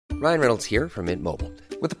Ryan Reynolds here from Mint Mobile.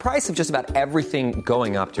 With the price of just about everything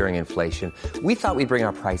going up during inflation, we thought we'd bring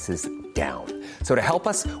our prices down. So to help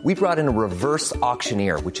us, we brought in a reverse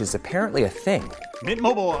auctioneer, which is apparently a thing. Mint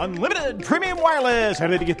Mobile Unlimited Premium Wireless. How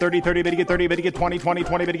to get 30, 30, bit to get 30, bit to get 20, 20,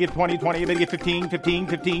 20, bit to get 20, 20, bit to get 15, 15,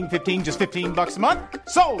 15, 15, just $15 a month?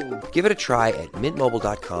 Sold! Give it a try at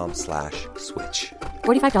mintmobile.com/switch.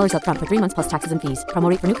 $45 up front for 3 months plus taxes and fees.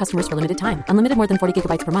 Promo rate for new customers for limited time. Unlimited more than 40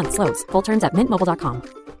 gigabytes per month. Slows full terms at mintmobile.com.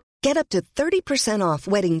 Get up to 30% off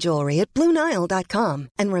wedding jewelry at BlueNile.com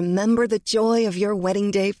and remember the joy of your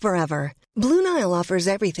wedding day forever. Blue Nile offers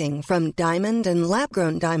everything from diamond and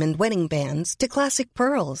lab-grown diamond wedding bands to classic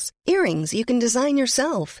pearls, earrings you can design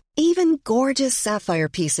yourself, even gorgeous sapphire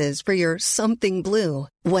pieces for your something blue.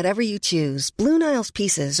 Whatever you choose, Blue Nile's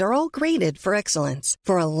pieces are all graded for excellence,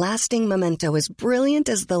 for a lasting memento as brilliant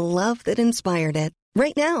as the love that inspired it.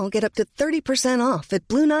 Right now, get up to 30% off at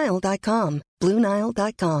BlueNile.com.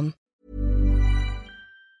 BlueNile.com.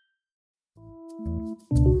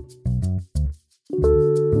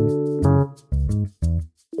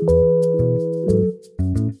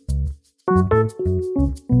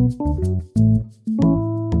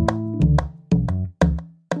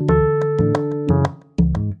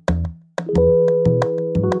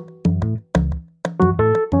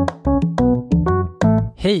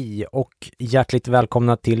 Hej och hjärtligt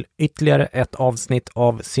välkomna till ytterligare ett avsnitt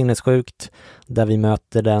av Sinnessjukt där vi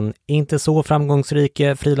möter den inte så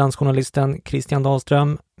framgångsrike frilansjournalisten Christian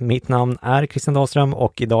Dahlström. Mitt namn är Christian Dahlström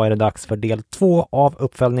och idag är det dags för del 2 av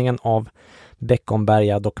uppföljningen av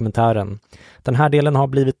Beckomberga-dokumentären. Den här delen har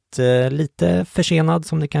blivit lite försenad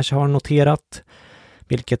som ni kanske har noterat,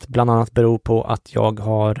 vilket bland annat beror på att jag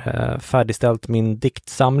har färdigställt min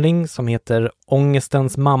diktsamling som heter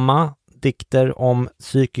Ångestens mamma. Dikter om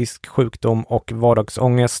psykisk sjukdom och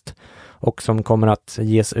vardagsångest och som kommer att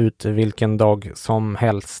ges ut vilken dag som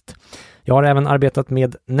helst. Jag har även arbetat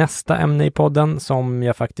med nästa ämne i podden som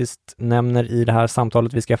jag faktiskt nämner i det här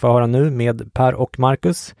samtalet vi ska få höra nu med Per och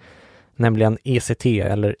Marcus, nämligen ECT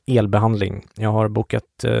eller elbehandling. Jag har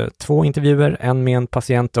bokat 2 intervjuer, en med en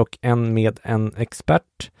patient och en med en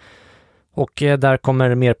expert. Och där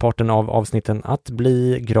kommer merparten av avsnitten att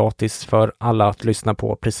bli gratis för alla att lyssna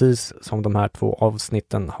på, precis som de här 2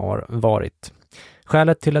 avsnitten har varit.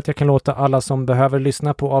 Skälet till att jag kan låta alla som behöver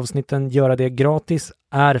lyssna på avsnitten göra det gratis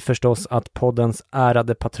är förstås att poddens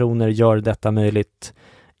ärade patroner gör detta möjligt.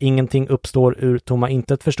 Ingenting uppstår ur tomma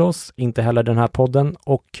intet förstås, inte heller den här podden,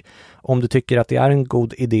 och om du tycker att det är en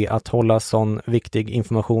god idé att hålla sån viktig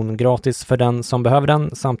information gratis för den som behöver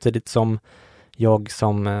den, samtidigt som jag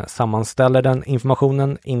som sammanställer den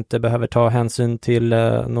informationen inte behöver ta hänsyn till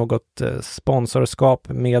något sponsorskap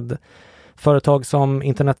med företag som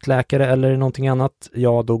internetläkare eller någonting annat,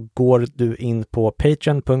 ja då går du in på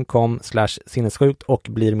patreon.com/sinnessjukt och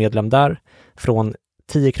blir medlem där från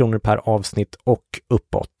 10 kronor per avsnitt och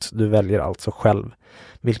uppåt. Du väljer alltså själv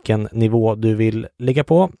vilken nivå du vill ligga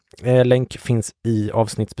på. Länk finns i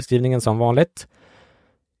avsnittsbeskrivningen som vanligt.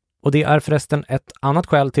 Och det är förresten ett annat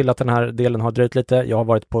skäl till att den här delen har dröjt lite. Jag har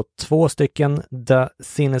varit på 2 stycken The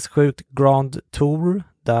Sinnessjukt Grand Tour,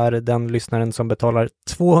 där den lyssnaren som betalar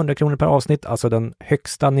 200 kronor per avsnitt, alltså den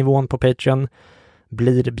högsta nivån på Patreon,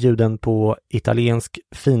 blir bjuden på italiensk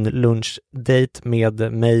finlunchdate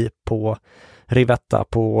med mig på Rivetta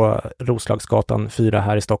på Roslagsgatan 4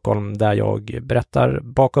 här i Stockholm, där jag berättar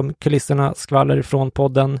bakom kulisserna skvaller från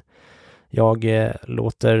podden. Jag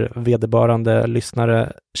låter vederbörande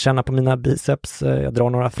lyssnare känna på mina biceps, jag drar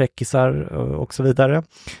några fräckisar och så vidare.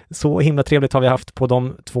 Så himla trevligt har vi haft på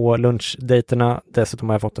de 2 lunchdejterna. Dessutom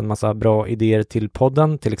har jag fått en massa bra idéer till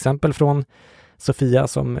podden, till exempel från Sofia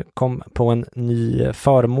som kom på en ny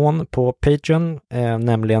förmån på Patreon,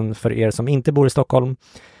 nämligen för er som inte bor i Stockholm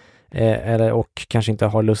och kanske inte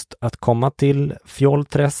har lust att komma till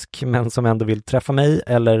Fjollträsk men som ändå vill träffa mig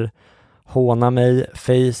eller håna mig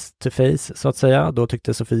face to face så att säga. Då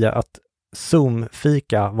tyckte Sofia att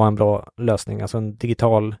Zoom-fika var en bra lösning, alltså en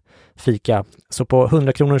digital fika. Så på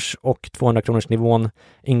 100 kronors och 200 kronors nivån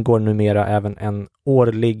ingår numera även en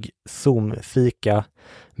årlig Zoom-fika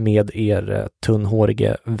med er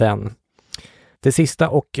tunnhårige vän. Det sista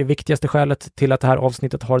och viktigaste skälet till att det här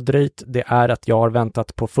avsnittet har dröjt, det är att jag har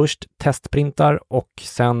väntat på först testprintar och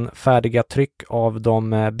sen färdiga tryck av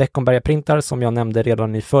de Beckomberga-printar som jag nämnde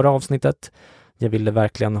redan i förra avsnittet. Jag ville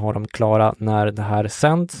verkligen ha dem klara när det här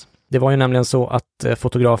sänds. Det var ju nämligen så att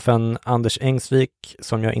fotografen Anders Engsvik,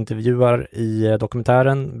 som jag intervjuar i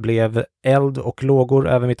dokumentären, blev eld och lågor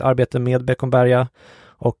över mitt arbete med Beckomberga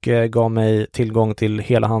och gav mig tillgång till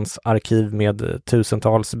hela hans arkiv med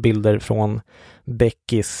tusentals bilder från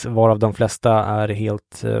Beckis, varav de flesta är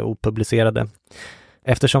helt opublicerade.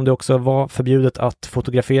 Eftersom det också var förbjudet att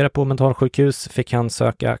fotografera på mentalsjukhus fick han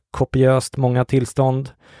söka kopiöst många tillstånd,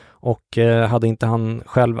 och hade inte han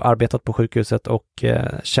själv arbetat på sjukhuset och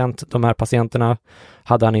känt de här patienterna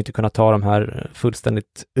hade han inte kunnat ta de här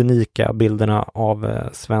fullständigt unika bilderna av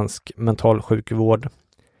svensk mentalsjukvård.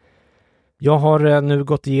 Jag har nu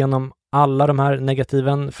gått igenom alla de här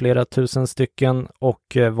negativen, flera tusen stycken,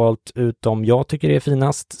 och valt ut de jag tycker är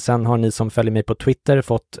finast. Sen har ni som följer mig på Twitter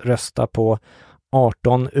fått rösta på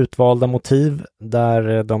 18 utvalda motiv,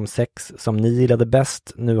 där de 6 som ni gillade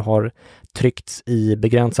bäst nu har tryckts i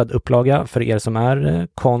begränsad upplaga för er som är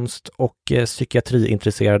konst- och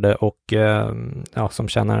psykiatriintresserade och som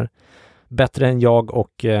känner bättre än jag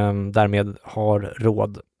och därmed har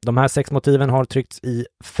råd. De här 6 motiven har tryckts i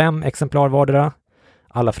 5 exemplar vardera,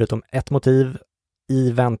 alla förutom ett motiv.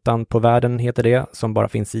 I väntan på världen heter det, som bara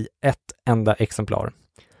finns i ett enda exemplar.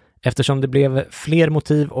 Eftersom det blev fler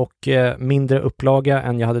motiv och mindre upplaga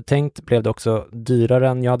än jag hade tänkt blev det också dyrare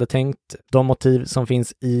än jag hade tänkt. De motiv som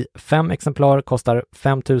finns i 5 exemplar kostar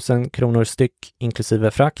 5 000 kronor styck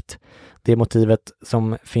inklusive frakt. Det motivet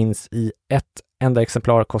som finns i ett enda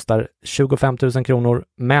exemplar kostar 25 000 kronor,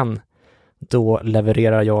 men då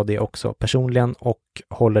levererar jag det också personligen och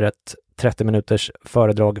håller ett 30 minuters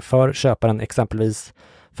föredrag för köparen, exempelvis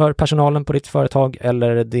för personalen på ditt företag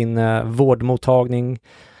eller din vårdmottagning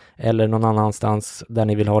eller någon annanstans där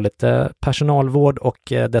ni vill ha lite personalvård och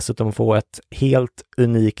dessutom få ett helt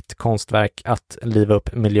unikt konstverk att liva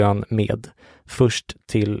upp miljön med, först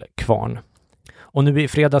till kvarn. Och nu i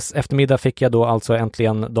fredags eftermiddag fick jag då alltså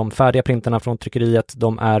äntligen de färdiga printerna från tryckeriet.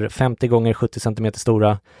 De är 50 x 70 cm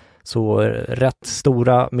stora, så rätt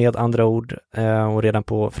stora med andra ord, och redan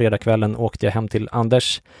på fredagskvällen åkte jag hem till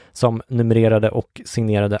Anders som numrerade och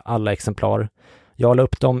signerade alla exemplar. Jag la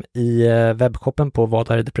upp dem i webbshoppen på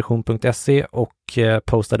vadärdepression.se och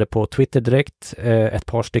postade på Twitter direkt. Ett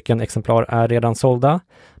par stycken exemplar är redan sålda.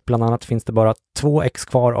 Bland annat finns det bara 2 ex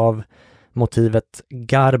kvar av motivet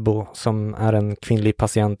Garbo, som är en kvinnlig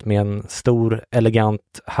patient med en stor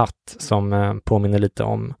elegant hatt som påminner lite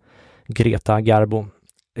om Greta Garbo.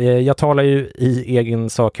 Jag talar ju i egen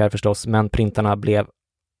sak här förstås, men printarna blev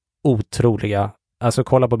otroliga. Alltså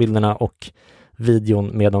kolla på bilderna och videon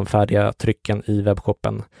med de färdiga trycken i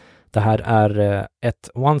webbshoppen. Det här är ett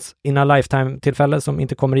once in a lifetime tillfälle som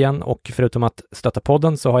inte kommer igen, och förutom att stötta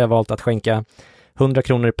podden så har jag valt att skänka 100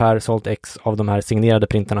 kronor per sålt ex av de här signerade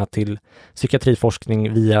printarna till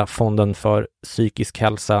psykiatriforskning via Fonden för psykisk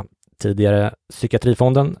hälsa, tidigare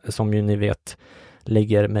Psykiatrifonden, som ju ni vet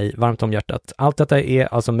ligger mig varmt om hjärtat. Allt detta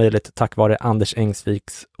är alltså möjligt tack vare Anders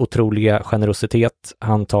Engsviks otroliga generositet.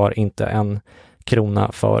 Han tar inte en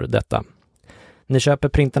krona för detta. Ni köper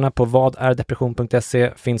printerna på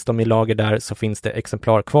vadärdepression.se. Finns de i lager där så finns det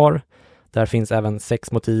exemplar kvar. Där finns även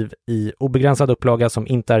 6 motiv i obegränsad upplaga som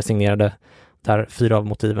inte är signerade, där 4 av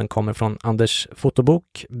motiven kommer från Anders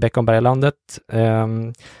fotobok, Beckombergalandet.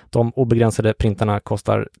 De obegränsade printarna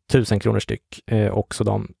kostar 1000 kronor styck, också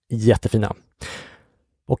de jättefina.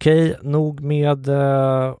 Okej, nog med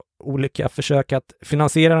olika försök att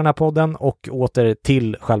finansiera den här podden och åter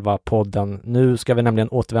till själva podden. Nu ska vi nämligen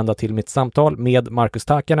återvända till mitt samtal med Markus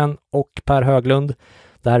Takanen och Per Höglund,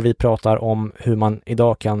 där vi pratar om hur man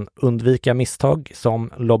idag kan undvika misstag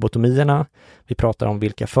som lobotomierna. Vi pratar om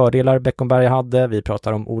vilka fördelar Beckomberga hade. Vi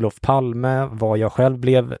pratar om Olof Palme, vad jag själv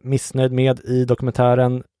blev missnöjd med i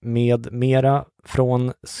dokumentären med mera,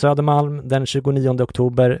 från Södermalm den 29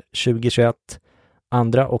 oktober 2021.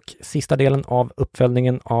 Andra och sista delen av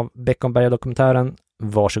uppföljningen av Beckomberga-dokumentären.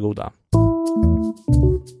 Varsågoda.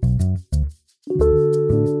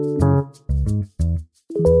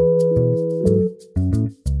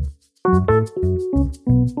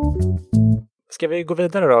 Ska vi gå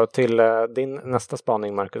vidare då till din nästa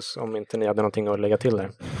spaning, Marcus, om inte ni hade någonting att lägga till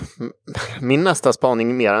där? Min nästa spaning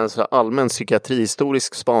är mer en så allmän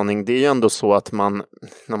psykiatrihistorisk spaning. Det är ju ändå så att man,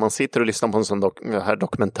 när man sitter och lyssnar på en sån här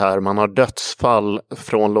dokumentär, man har dödsfall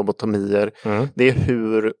från lobotomier. Det är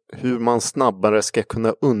hur man snabbare ska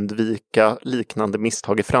kunna undvika liknande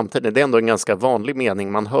misstag i framtiden. Det är ändå en ganska vanlig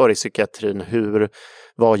mening man hör i psykiatrin.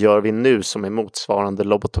 Vad gör vi nu som är motsvarande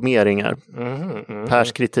lobotomeringar?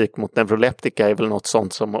 Pers kritik mot neuroleptika är väl något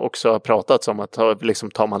sånt som också har pratats om, att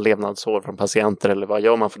tar man levnadsår från patienter eller vad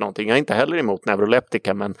gör man för någonting? Jag är inte heller emot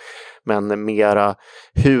neuroleptika, men mera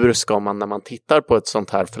hur ska man, när man tittar på ett sånt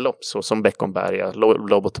här förlopp så som Beckomberga,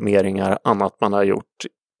 lobotomeringar, annat man har gjort,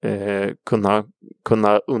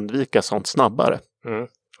 kunna undvika sånt snabbare.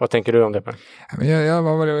 Vad tänker du om det, Per? Jag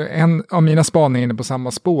var en av mina spaningar inne på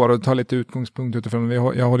samma spår och tar lite utgångspunkt utifrån.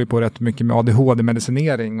 Jag håller på rätt mycket med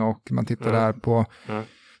ADHD-medicinering och man tittar där på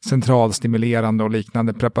centralstimulerande och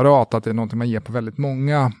liknande preparat, att det är något man ger på väldigt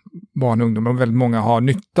många barn och ungdomar, och väldigt många har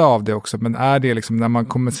nytta av det också. Men är det liksom, när man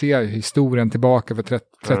kommer se historien tillbaka för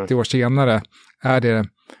 30 år senare, är det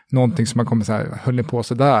någonting som man kommer så här, höll ni på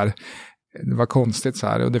så där? Det var konstigt så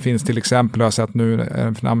här. Och det finns till exempel, jag har sett nu,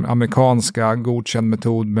 en amerikanska godkänd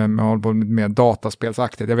metod med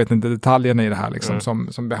dataspelsaktigt. Jag vet inte detaljerna i det här liksom,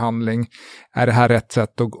 som behandling. Är det här rätt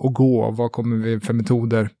sätt att gå? Vad kommer vi för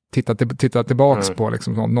metoder titta tillbaks på?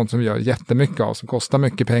 Liksom, något som vi gör jättemycket av, som kostar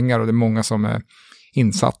mycket pengar, och det är många som är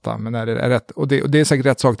insatta. Men är det rätt? Och det är säkert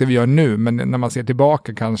rätt sak det vi gör nu, men när man ser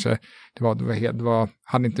tillbaka kanske det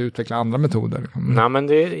hade inte utvecklat andra metoder. Nej, men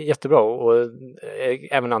det är jättebra, och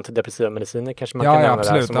även antidepressiva mediciner kanske man kan nämna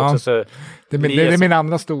absolut, där. Som också så det är min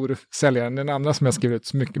andra stor säljare, den andra som jag skriver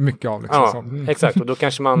ut mycket av. Liksom, exakt, och då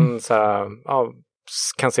kanske man så här,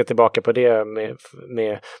 kan se tillbaka på det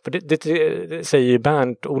med för det säger ju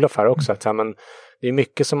Bernt Olof här också, att men det är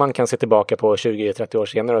mycket som man kan se tillbaka på 20-30 år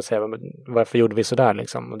senare och säga varför gjorde vi så där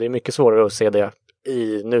liksom. Och det är mycket svårare att se det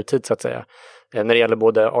i nutid så att säga. När det gäller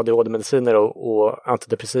både ADHD-mediciner och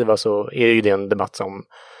antidepressiva så är ju det en debatt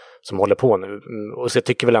som håller på nu. Och så jag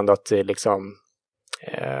tycker väl ändå att det liksom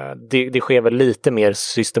det sker väl lite mer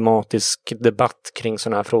systematisk debatt kring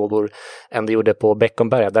sådana här frågor än det gjorde på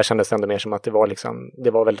Beckomberga. Där kändes det ändå mer som att det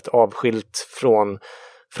var väldigt avskilt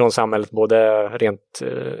från samhället, både rent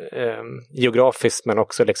geografiskt, men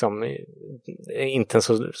också liksom inte en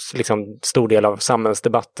så liksom stor del av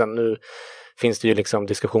samhällsdebatten. Nu finns det ju liksom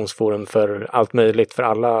diskussionsforum för allt möjligt, för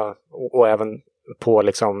alla, och även på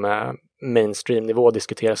liksom mainstream-nivå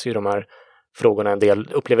diskuteras ju de här frågorna en del,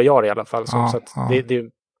 upplever jag det i alla fall. Så att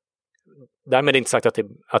därmed är det inte sagt att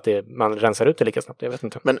man rensar ut det lika snabbt, jag vet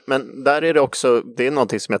inte. Men där är det också, det är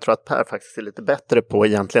någonting som jag tror att Per faktiskt är lite bättre på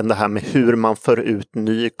egentligen, det här med hur man för ut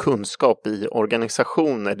ny kunskap i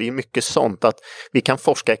organisationer. Det är mycket sånt att vi kan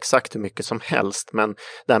forska exakt hur mycket som helst, men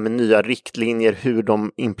det här med nya riktlinjer, hur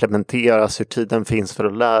de implementeras, hur tiden finns för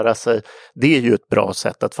att lära sig, det är ju ett bra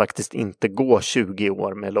sätt att faktiskt inte gå 20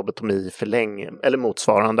 år med lobotomi för länge, eller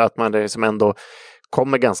motsvarande, att man liksom ändå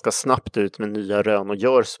kommer ganska snabbt ut med nya rön och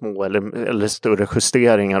gör små eller större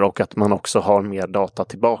justeringar, och att man också har mer data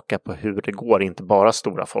tillbaka på hur det går, inte bara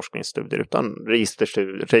stora forskningsstudier utan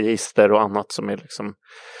register och annat som är liksom,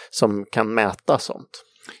 som kan mäta sånt.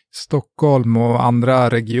 Stockholm och andra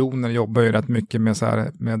regioner jobbar ju rätt mycket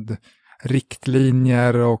med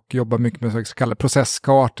riktlinjer och jobbar mycket med så kallade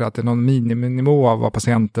processkartor, att det är någon miniminivå av vad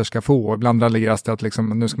patienter ska få. Ibland raljeras det att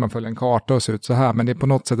liksom, nu ska man följa en karta och se ut så här, men det är på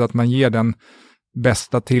något sätt att man ger den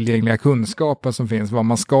bästa tillgängliga kunskapen som finns, vad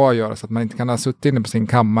man ska göra, så att man inte kan ha suttit inne på sin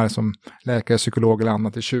kammare som läkare, psykolog eller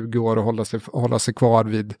annat i 20 år och hålla sig kvar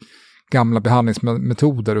vid gamla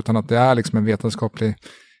behandlingsmetoder, utan att det är liksom en vetenskaplig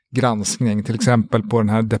granskning. Till exempel på den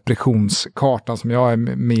här depressionskartan som jag är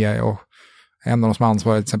med i, och en av de som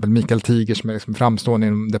ansvarar, till exempel Mikael Tiger, som är liksom framstående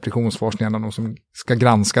inom depressionsforskningen, och som ska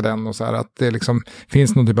granska den, och så här, att det liksom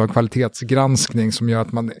finns någon typ av kvalitetsgranskning som gör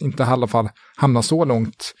att man inte i alla fall hamnar så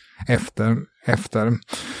långt efter.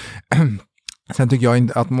 Sen tycker jag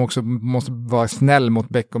att man också måste vara snäll mot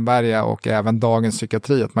Beckomberga och även dagens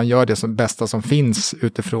psykiatri, att man gör det som bästa som finns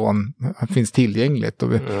utifrån, finns tillgängligt, och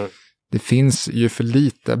det finns ju för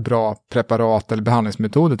lite bra preparat eller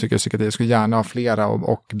behandlingsmetoder, tycker jag psykiatri skulle gärna ha flera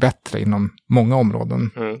och bättre inom många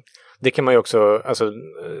områden. Det kan man ju också, alltså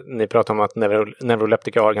ni pratar om att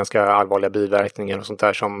neuroleptika har ganska allvarliga biverkningar och sånt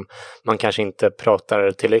där som man kanske inte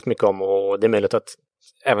pratar tillräckligt mycket om, och det är möjligt att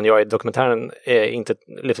även jag i dokumentären inte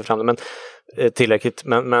lyfter fram det, men tillräckligt,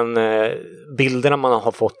 men bilderna man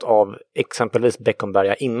har fått av exempelvis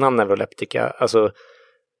Beckomberga innan neuroleptika, alltså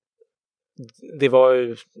det var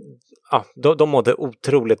ju, de mådde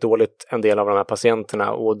otroligt dåligt, en del av de här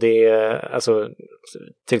patienterna, och det, alltså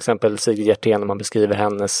till exempel Sigrid Hjertén, när man beskriver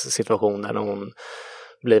hennes situation när hon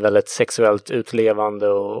blir väldigt sexuellt utlevande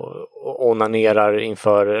och onanerar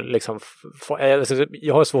inför liksom,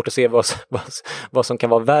 jag har svårt att se vad som kan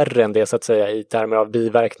vara värre än det, så att säga, i termer av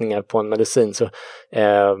biverkningar på en medicin. Så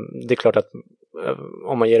det är klart att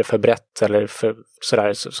om man ger det för brett eller för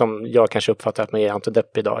sådär, som jag kanske uppfattar att man ger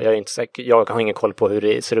antidepp idag. Jag är inte säker, jag har ingen koll på hur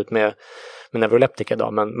det ser ut med neuroleptika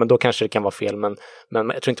idag, men då kanske det kan vara fel. Men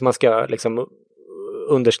jag tror inte man ska liksom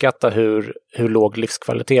underskatta hur låg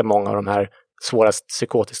livskvalitet många av de här svårast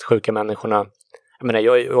psykotiskt sjuka människorna. Jag menar,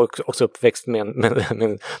 jag är också uppväxt med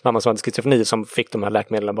min mamma som hade schizofreni, som fick de här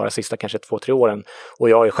läkemedlen bara sista kanske 2-3 åren. Och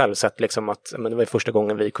jag har ju själv sett liksom att det var första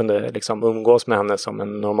gången vi kunde liksom umgås med henne som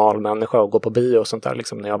en normal människa och gå på bio och sånt där,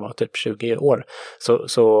 liksom, när jag var typ 20 år.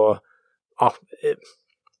 Så ja,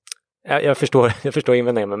 jag förstår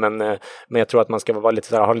invändningen, men jag tror att man ska vara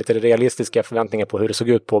lite, ha lite realistiska förväntningar på hur det såg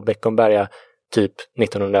ut på Beckomberga typ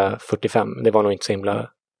 1945. Det var nog inte så himla,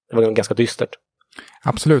 det var ganska dystert.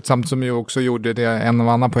 Absolut, samtidigt som ju också gjorde det, en av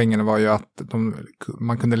andra poängen var ju att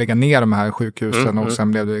man kunde lägga ner de här sjukhusen och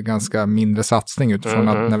sen blev det ganska mindre satsning utifrån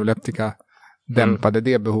att neuroleptika dämpade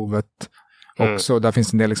det behovet också. Där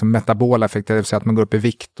finns en del liksom metabola effekter, det vill säga att man går upp i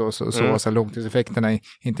vikt och så långtidseffekterna är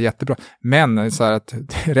inte jättebra. Men så här att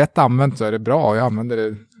rätt använt så är det bra, och jag använder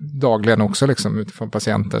det dagligen också liksom utifrån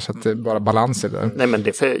patienter, så att det är bara balans i det. Nej, men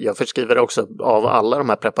jag förskriver också av alla de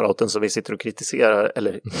här preparaten som vi sitter och kritiserar,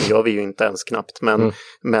 eller det gör vi ju inte ens knappt,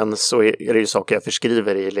 men så är det ju saker jag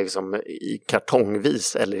förskriver i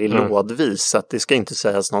kartongvis eller i lådvis, så att det ska inte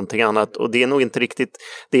sägas någonting annat. Och det är nog inte riktigt,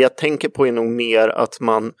 det jag tänker på är nog mer att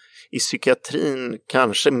man i psykiatrin,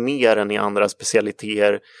 kanske mer än i andra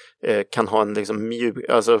specialiteter, kan ha en liksom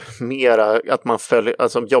mera, att man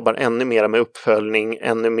jobbar ännu mer med uppföljning,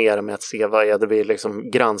 ännu mer med att se vad är det vi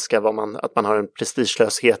liksom granskar, att man har en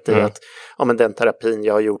prestigelöshet i att men den terapin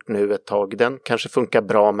jag har gjort nu ett tag, den kanske funkar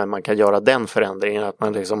bra, men man kan göra den förändringen, att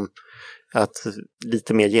man liksom, att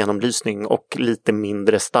lite mer genomlysning och lite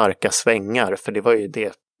mindre starka svängar, för det var ju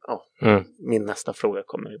det min nästa fråga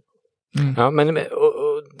kommer ju. Ja, men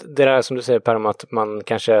och det där som du säger, Per, om att man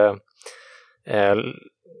kanske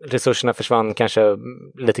resurserna försvann kanske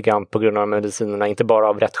lite grann på grund av medicinerna, inte bara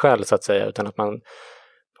av rätt skäl så att säga, utan att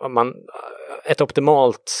man ett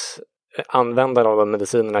optimalt användande av de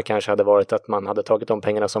medicinerna kanske hade varit att man hade tagit de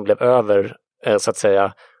pengarna som blev över så att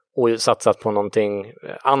säga och satsat på någonting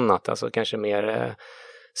annat, alltså kanske mer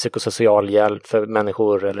psykosocial hjälp för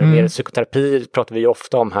människor, eller mer psykoterapi pratar vi ju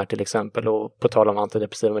ofta om här till exempel, och på tal om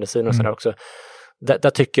antidepressiva mediciner och sådär också. Där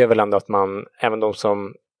tycker jag väl ändå att man, även de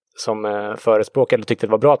som förespråkar eller tyckte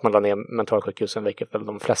det var bra att man la ner mentalsjukhusen, vilket väl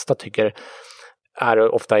de flesta tycker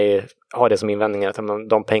har det som invändningar, att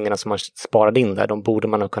de pengarna som man sparade in där, de borde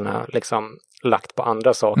man ha kunnat liksom lagt på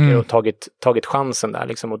andra saker och tagit chansen där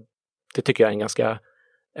liksom, och det tycker jag är en ganska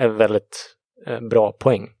väldigt bra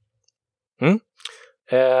poäng.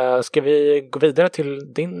 Ska vi gå vidare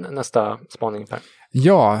till din nästa spaning, Per?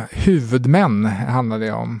 Ja, huvudmän handlar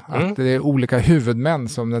det om. Att det är olika huvudmän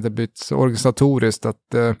som det byts organisatoriskt. Att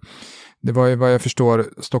det var ju vad jag förstår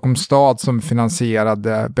Stockholms stad som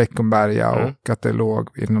finansierade Beckomberga och att det låg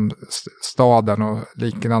inom staden och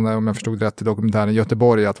liknande, om jag förstod rätt i dokumentären i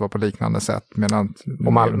Göteborg, att det var på liknande sätt.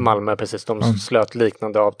 Och Malmö, precis. De slöt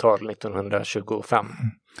liknande avtal 1925.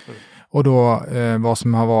 Och då vad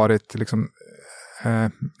som har varit liksom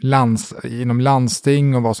inom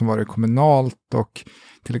landsting och vad som varit kommunalt och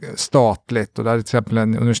statligt, och där till exempel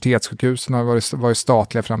universitetssjukhusen har varit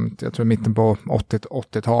statliga fram till, jag tror, mitten på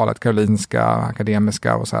 80-talet, Karolinska,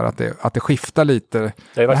 Akademiska och så här, att det skiftar lite. Det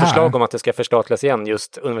har ju varit förslag om att det ska förstatligas igen,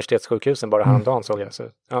 just universitetssjukhusen, bara häromdagen såg jag. Så,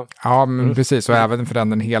 men precis, och även för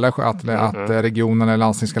den hela, att regionen eller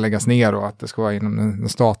landsting ska läggas ner och att det ska vara inom den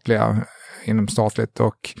statliga, inom statligt,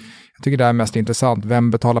 och jag tycker det är mest intressant.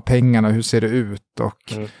 Vem betalar pengarna? Hur ser det ut?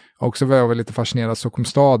 Och också var jag väl lite fascinerad att Stockholms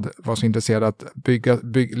stad var så intresserad att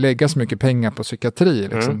lägga så mycket pengar på psykiatri.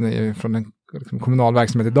 Liksom, från en kommunal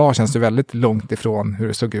verksamhet idag känns det väldigt långt ifrån hur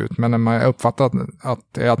det såg ut. Men när man uppfattat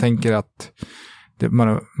att jag tänker att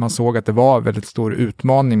man såg att det var väldigt stor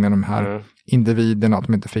utmaning med de här individerna, att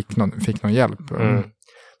de inte fick någon hjälp.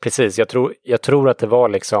 Precis, jag tror att det var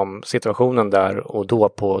liksom situationen där och då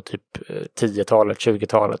på typ 10-talet,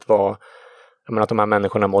 20-talet var, jag menar, att de här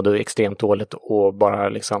människorna mådde extremt dåligt och bara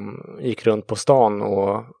liksom gick runt på stan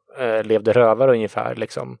och levde rövare ungefär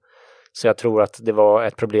liksom. Så jag tror att det var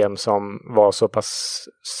ett problem som var så pass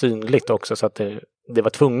synligt också, så att det var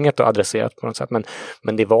tvunget att adresseras på något sätt.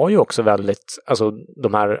 Men det var ju också väldigt, alltså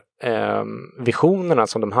de här visionerna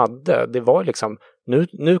som de hade, det var liksom,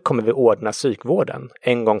 nu kommer vi ordna psykvården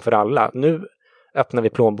en gång för alla. Nu öppnar vi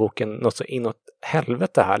plånboken något så inåt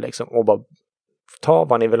helvete här liksom, och bara ta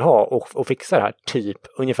vad ni vill ha och fixa det här, typ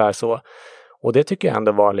ungefär så. Och det tycker jag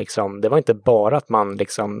ändå var liksom, det var inte bara att man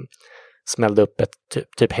liksom smällde upp ett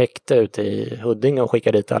typ häkte ute i Huddinge och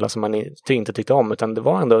skickade dit alla som man inte tyckte om, utan det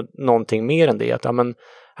var ändå någonting mer än det, att ja, men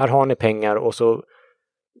här har ni pengar och så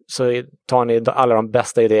tar ni alla de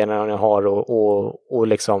bästa idéerna ni har och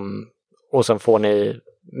liksom, och sen får ni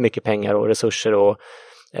mycket pengar och resurser och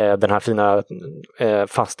den här fina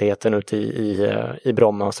fastigheten ute i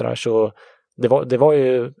Bromma och sådär. Så det var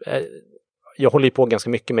ju, jag håller ju på ganska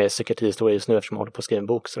mycket med psykiatrihistoria just nu eftersom jag håller på att skriva en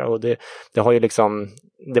bok sådär, och det har ju liksom,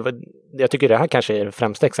 jag tycker det här kanske är det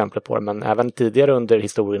främsta exemplet på det, men även tidigare under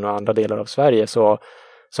historien och andra delar av Sverige så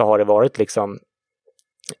har det varit liksom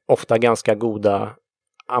ofta ganska goda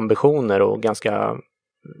ambitioner och ganska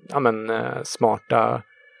smarta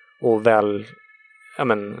och väl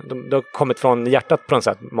det har kommit från hjärtat på något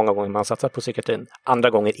sätt. Många gånger man har satsat på psykiatrin. Andra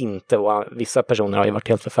gånger inte. Och vissa personer har ju varit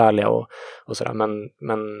helt förfärliga och sådär.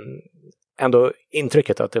 Men ändå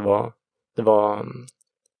intrycket att det var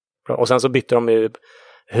bra. Och sen så bytte de ju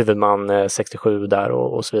huvudman 67 där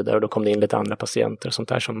och så vidare. Och då kom det in lite andra patienter och sånt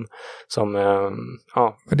där som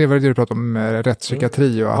ja. Det var det du pratade om med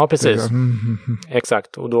rättspsykiatri och ja, precis.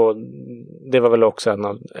 Exakt. Och då, det var väl också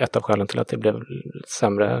ett av skälen till att det blev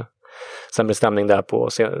sämre stämning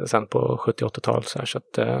där sen på 70-80-tal. Så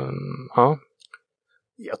att, ja.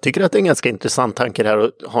 Jag tycker att det är en ganska intressant tanke här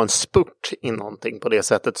att ha en spurt i någonting på det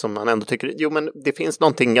sättet som man ändå tycker, jo men det finns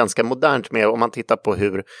någonting ganska modernt med om man tittar på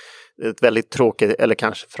hur ett väldigt tråkigt, eller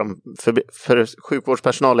kanske för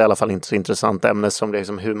sjukvårdspersonal i alla fall inte så intressant ämne som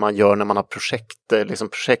liksom hur man gör när man har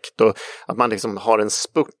projekt och att man liksom har en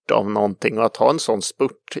spurt av någonting och att ha en sån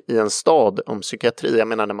spurt i en stad om psykiatri, jag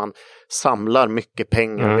menar när man samlar mycket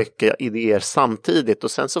pengar, mycket idéer samtidigt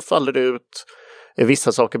och sen så faller det ut.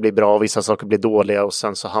 Vissa saker blir bra, vissa saker blir dåliga och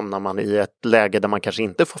sen så hamnar man i ett läge där man kanske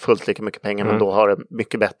inte får fullt lika mycket pengar men då har en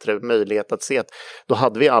mycket bättre möjlighet att se att då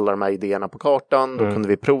hade vi alla de här idéerna på kartan, då kunde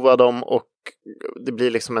vi prova dem och det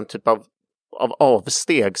blir liksom en typ av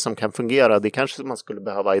avsteg som kan fungera. Det kanske man skulle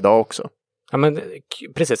behöva idag också. Ja men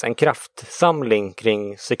precis, en kraftsamling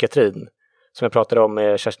kring psykiatrin som jag pratade om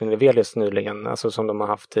med Kerstin Levelius nyligen, alltså som de har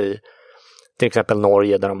haft i till exempel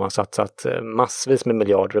Norge där de har satsat massvis med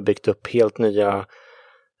miljarder och byggt upp helt nya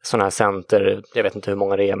sådana här center. Jag vet inte hur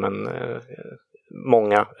många det är men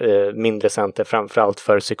många mindre center framförallt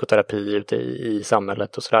för psykoterapi ute i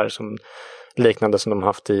samhället och sådär som liknande som de har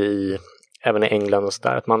haft även i England och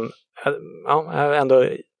sådär. Att man ändå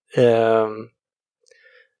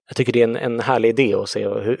jag tycker det är en härlig idé att se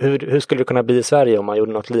hur skulle det kunna bli i Sverige om man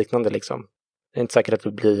gjorde något liknande liksom. Det är inte säkert att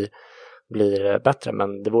det blir bättre,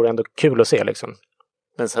 men det vore ändå kul att se liksom.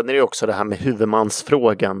 Men sen är det också det här med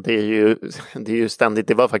huvudmansfrågan. Det är ju ständigt,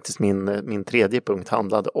 det var faktiskt min tredje punkt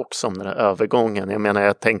handlade också om den här övergången. Jag menar,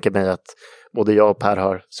 jag tänker mig att både jag och Per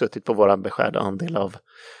har suttit på våran beskärda andel av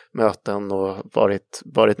möten och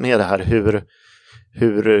varit med det här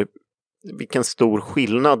vilken stor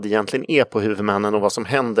skillnad egentligen är på huvudmännen och vad som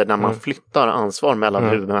händer när man flyttar ansvar mellan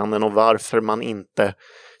huvudmännen och varför man inte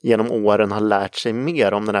genom åren har lärt sig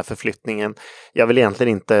mer om den här förflyttningen. Jag vill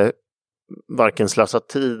egentligen inte varken slösa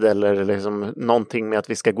tid eller liksom någonting med att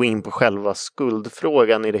vi ska gå in på själva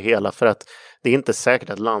skuldfrågan i det hela för att det är inte säkert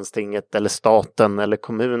att landstinget eller staten eller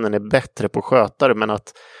kommunen är bättre på skötare men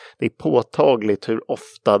att det är påtagligt hur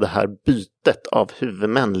ofta det här bytet av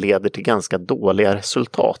huvudmän leder till ganska dåliga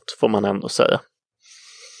resultat får man ändå säga.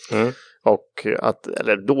 Och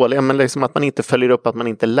dåliga, men liksom att man inte följer upp, att man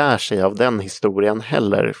inte lär sig av den historien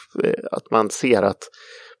heller. Att man ser att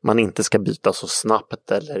man inte ska byta så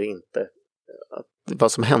snabbt eller inte.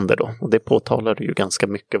 Vad som händer då. Och det påtalar ju ganska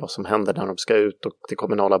mycket vad som händer när de ska ut och till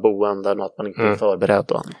kommunala boenden och att man inte är förberedd.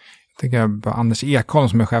 Jag tycker Anders Ekholm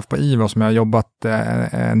som är chef på IVA som jag har jobbat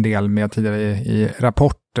en del med tidigare i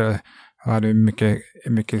Rapport. Jag hade mycket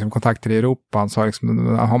liksom kontakter i Europa. Han sa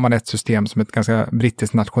liksom, har man ett system som är ett ganska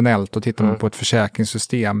brittiskt nationellt och tittar man på ett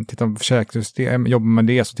försäkringssystem. Jobbar man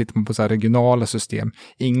det så tittar man på så här regionala system.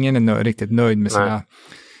 Ingen är riktigt nöjd med sina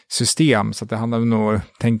system. Så att det handlar nog,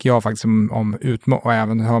 tänker jag faktiskt om och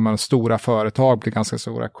även hör man stora företag blir ganska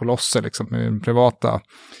stora kolosser liksom med den privata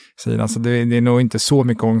sidan. Så det är nog inte så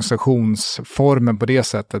mycket organisationsformen på det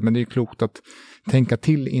sättet. Men det är klokt att tänka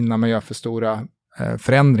till innan man gör för stora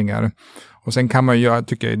förändringar. Och sen kan man ju,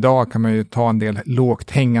 tycker jag idag, kan man ju ta en del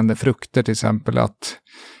lågt hängande frukter, till exempel att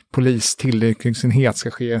polistillräckningsenhet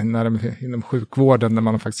ska ske inom sjukvården när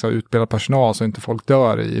man faktiskt har utbildat personal så inte folk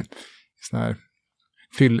dör i såna här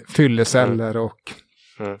fylleceller och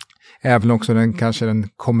även också kanske den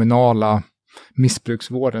kommunala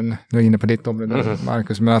missbruksvården. Du är inne på ditt område,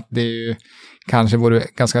 Marcus, men att det är ju, kanske vore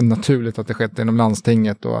ganska naturligt att det skett inom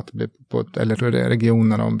landstinget och att det blir eller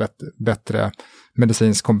regionerna om bättre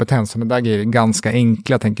medicinsk kompetens. Men där är det ganska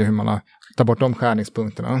enkla, jag tänker hur man har tagit bort de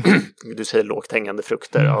skärningspunkterna. Du säger lågt hängande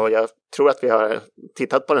frukter. Ja, jag tror att vi har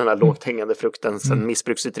tittat på den här lågt hängande frukten sedan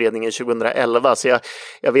missbruksutredningen 2011. Så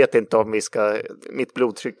jag vet inte om mitt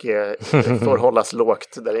blodtryck får hållas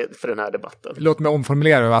lågt för den här debatten. Låt mig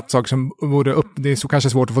omformulera att saker som vore det är så kanske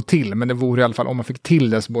svårt att få till, men det vore i alla fall, om man fick till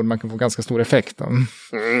det så borde man kunna få ganska stor effekt.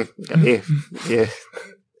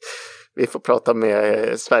 Vi får prata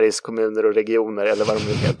med Sveriges kommuner och regioner eller vad de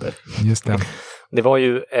nu heter. Just det. Det var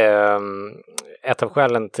ju ett av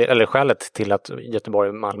skälet till att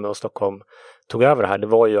Göteborg, Malmö och Stockholm tog över det här. Det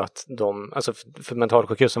var ju att för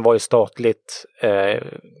mentalsjukhusen var ju statligt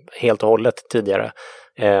helt och hållet tidigare.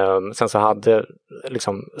 Sen så hade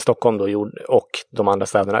liksom Stockholm då gjorde, och de andra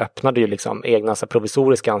städerna öppnade ju liksom egna så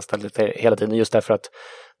provisoriska anstalter hela tiden, just därför att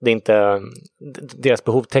det inte, deras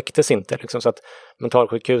behov täcktes inte liksom. Så att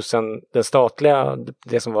mentalsjukhusen, den statliga,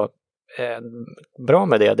 det som var bra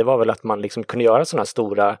med det var väl att man liksom kunde göra sådana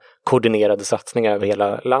stora koordinerade satsningar över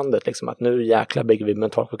hela landet liksom, att nu jäkla bygger vi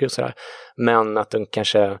mentalsjukhus här. Men att den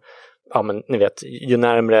kanske, ja men ni vet, ju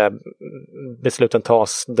närmare besluten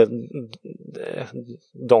tas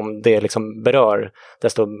det liksom berör,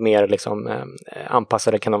 desto mer liksom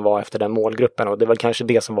anpassade kan de vara efter den målgruppen, och det var kanske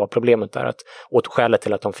det som var problemet där, och skälet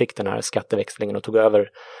till att de fick den här skatteväxlingen och tog över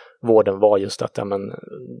vården var just att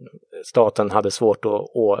staten hade svårt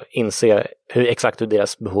att inse exakt hur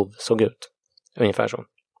deras behov såg ut. Ungefär så.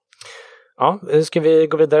 Ja, ska vi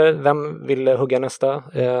gå vidare? Vem vill hugga nästa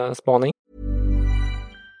spaning?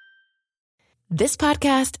 This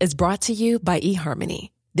podcast is brought to you by eHarmony,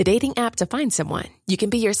 the dating app to find someone you can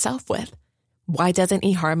be yourself with. Why doesn't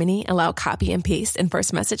eHarmony allow copy and paste in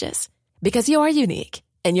first messages? Because you are unique,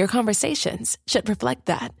 and your conversations should reflect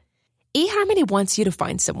that. eHarmony wants you to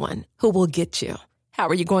find someone who will get you. How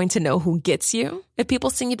are you going to know who gets you? If people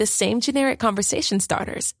send you the same generic conversation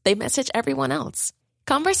starters they message everyone else.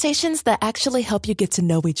 Conversations that actually help you get to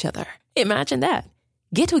know each other. Imagine that.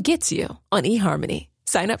 Get who gets you on eHarmony.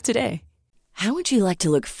 Sign up today. How would you like to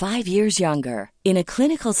look 5 years younger? In a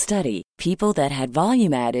clinical study, people that had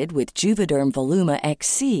volume added with Juvederm Voluma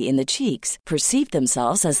XC in the cheeks perceived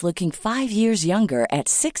themselves as looking 5 years younger at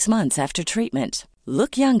 6 months after treatment.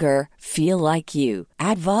 Look younger, feel like you.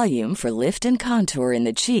 Add volume for lift and contour in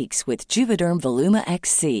the cheeks with Juvederm Voluma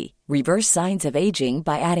XC. Reverse signs of aging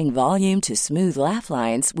by adding volume to smooth laugh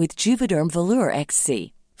lines with Juvederm Volure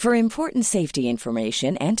XC. For important safety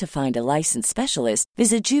information and to find a licensed specialist,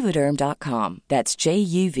 visit Juvederm.com. That's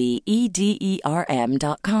JUVEDERM.com.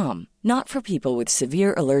 Not for people with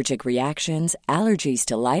severe allergic reactions, allergies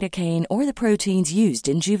to lidocaine, or the proteins used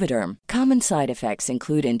in Juvederm. Common side effects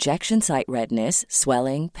include injection site redness,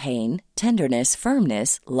 swelling, pain, tenderness,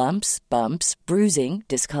 firmness, lumps, bumps, bruising,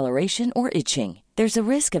 discoloration, or itching. There's a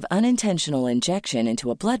risk of unintentional injection into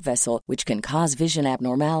a blood vessel, which can cause vision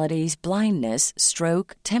abnormalities, blindness,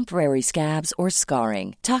 stroke, temporary scabs, or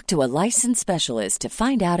scarring. Talk to a licensed specialist to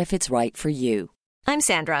find out if it's right for you. I'm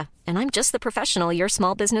Sandra, and I'm just the professional your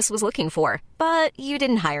small business was looking for. But you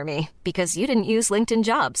didn't hire me because you didn't use LinkedIn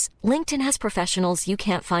Jobs. LinkedIn has professionals you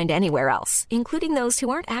can't find anywhere else, including those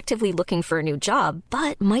who aren't actively looking for a new job,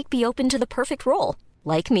 but might be open to the perfect role,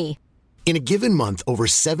 like me. In a given month, over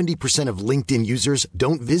 70% of LinkedIn users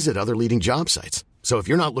don't visit other leading job sites. So if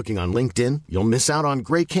you're not looking on LinkedIn, you'll miss out on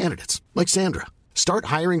great candidates like Sandra. Start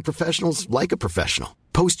hiring professionals like a professional.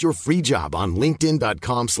 Post your free job on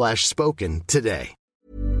linkedin.com/spoken today.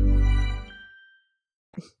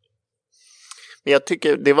 Jag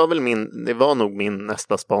tycker det var nog min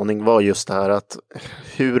nästa spaning, var just det här att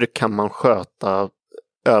hur kan man sköta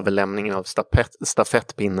överlämningen av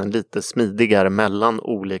stafettpinnen lite smidigare mellan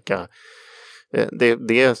olika.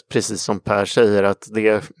 Det är precis som Per säger, att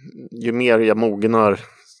ju mer jag mognar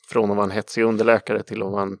från att vara en hetsig underläkare till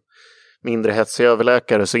att vara en mindre hetsig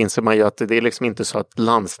överläkare, så inser man ju att det är liksom inte så att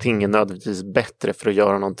landsting är nödvändigtvis bättre för att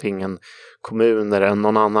göra någonting än kommuner än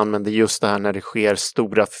någon annan, men det är just det här när det sker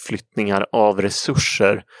stora förflyttningar av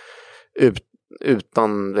resurser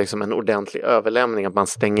utan liksom en ordentlig överlämning, att man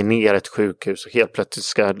stänger ner ett sjukhus och helt plötsligt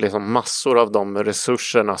ska liksom massor av de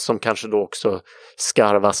resurserna som kanske då också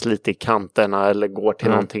skarvas lite i kanterna eller går till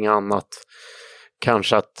någonting annat.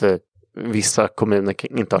 Kanske att vissa kommuner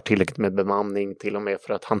inte har tillräckligt med bemanning till och med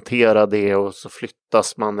för att hantera det, och så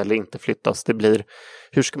flyttas man eller inte flyttas.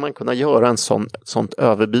 Hur ska man kunna göra en sånt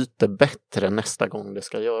överbyte bättre nästa gång det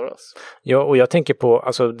ska göras? Ja, och jag tänker på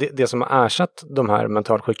alltså det som har ersatt de här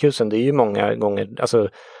mentalsjukhusen, det är ju många gånger alltså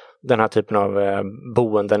den här typen av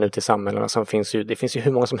boenden ute i samhällena som finns ju, det finns ju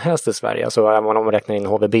hur många som helst i Sverige, alltså även om man räknar in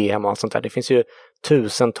HVB-hem och allt sånt där, det finns ju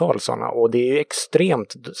tusentals sådana, och det är ju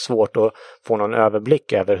extremt svårt att få någon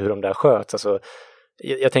överblick över hur de där sköts. Alltså,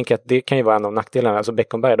 jag tänker att det kan ju vara en av nackdelarna, alltså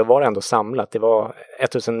Beckomberga, då var det ändå samlat, det var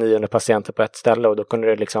 1900 patienter på ett ställe, och då kunde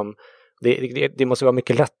det liksom det måste vara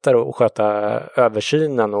mycket lättare att sköta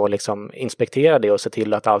översynen och liksom inspektera det och se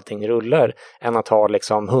till att allting rullar, än att ha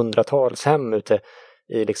liksom hundratals hem ute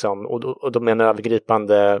i liksom, och de är en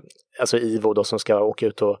övergripande alltså IVO då, som ska åka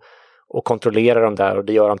ut och kontrollera dem där, och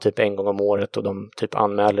det gör de typ en gång om året, och de typ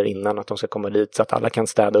anmäler innan att de ska komma dit så att alla kan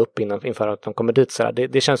städa upp inför att de kommer dit. Så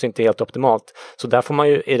det känns ju inte helt optimalt. Så där får man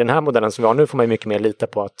ju, i den här modellen som vi har nu, får man ju mycket mer lita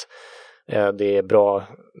på att det är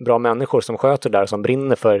bra människor som sköter där, som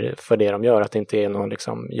brinner för det de gör, att det inte är någon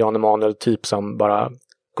liksom Jan Emanuel typ som bara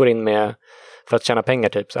går in med för att tjäna pengar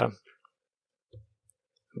typ så här.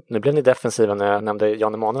 Nu blev ni defensiva när jag nämnde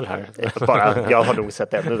Jan Emanuel här. Jag har nog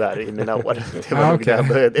sett ännu värre i mina år. Det var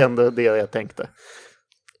nog ändå det jag tänkte.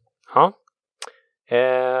 Ja.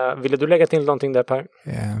 Ville du lägga till någonting där, Per?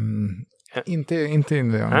 Inte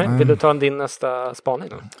in det. Nej, vill du ta din nästa spaning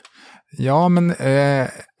då? Ja, men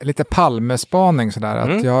lite Palme-spaning sådär.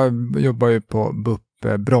 Att jag jobbar ju på BUP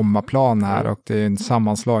Brommaplan här och det är en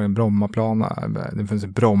sammanslagen Brommaplan. Det finns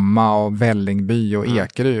Bromma och Vällingby och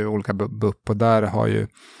Ekerö, olika BUP. Och där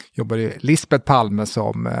jobbar ju Lisbeth Palme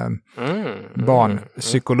som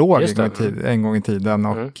barnpsykolog en gång i tiden.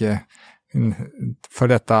 Och för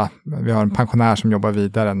detta, vi har en pensionär som jobbar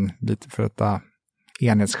vidare, en lite för detta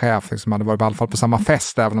enhetschef som hade varit i alla fall på samma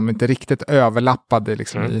fest, även om de inte riktigt överlappade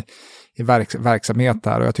liksom i verksamhet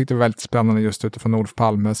där. Och jag tyckte det var väldigt spännande just utifrån Olof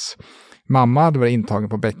Palmes mamma hade varit intagen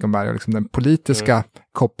på Beckomberga och liksom den politiska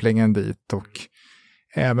kopplingen dit. Och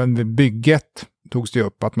även vid bygget togs det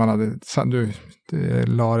upp att man hade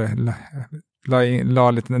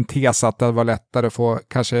la lite en tes att det var lättare att få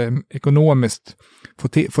kanske ekonomiskt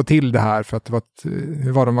få till det här för att det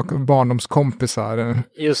var de var barndomskompisar.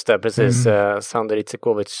 Just det, precis. Sander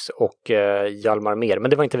Itzikovic och Hjalmar Mer. Men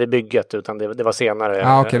det var inte vid bygget utan det var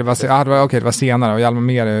senare. Okej, det var senare. Och Hjalmar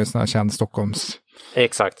Mer är ju sån här känd Stockholms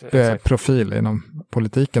profil inom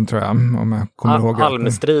politiken, tror jag. Om jag kommer ihåg.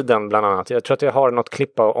 Almstriden bland annat. Jag tror att jag har något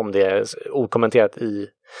klipp om det okommenterat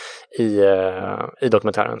i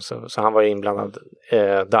dokumentären. Så han var ju inblandad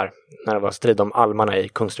där när det var strid om almarna i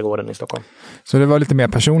Kungsträdgården i Stockholm. Så det var lite mer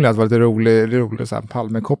personligt, det var lite rolig så här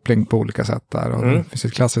Palme-koppling på olika sätt där. Och det finns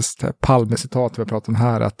ett klassiskt Palme-citat vi har pratat om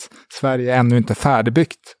här, att Sverige är ännu inte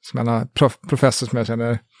färdigbyggt. Som en professor som jag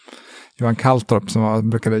känner, Johan Kaltorp, som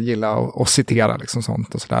brukade gilla att citera liksom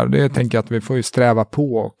sånt och sådär. Det tänker jag att vi får ju sträva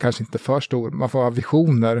på och kanske inte för stor. Man får ha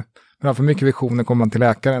visioner. Men för mycket visioner kommer man till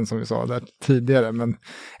läkaren som vi sa där tidigare. Men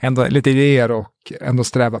ändå lite idéer och ändå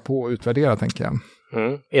sträva på och utvärdera, tänker jag.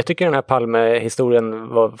 Jag tycker den här Palme-historien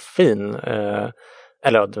var fin.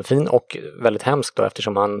 Eller fin och väldigt hemsk då,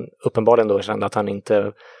 eftersom han uppenbarligen då kände att han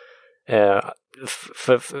inte...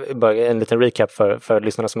 Bara en liten recap för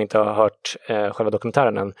lyssnarna som inte har hört själva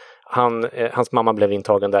dokumentären än. Hans mamma blev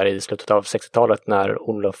intagen där i slutet av 60-talet när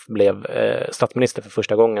Olof blev statsminister för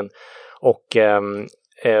första gången. Och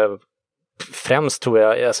främst tror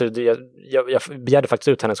jag, alltså jag begärde faktiskt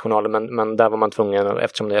ut hennes journaler, men där var man tvungen,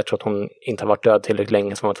 eftersom jag tror att hon inte har varit död tillräckligt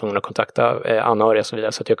länge, så var man tvungen att kontakta anhöriga och så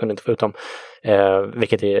vidare, så att jag kunde inte få ut dem,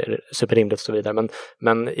 vilket är superrimligt och så vidare.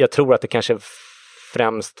 Men jag tror att det kanske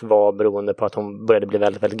främst var beroende på att hon började bli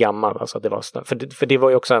väldigt, väldigt gammal. Alltså att det var, för det var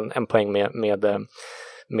ju också en poäng med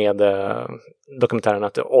dokumentären,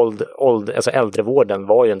 att alltså äldrevården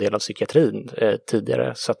var ju en del av psykiatrin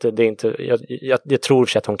tidigare, så att det är inte, jag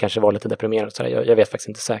tror att hon kanske var lite deprimerad, så jag vet faktiskt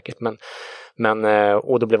inte säkert, men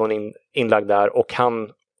och då blev hon inlagd där, och han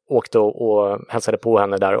åkte och hälsade på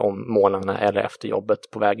henne där om månaderna eller efter jobbet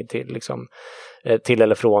på vägen till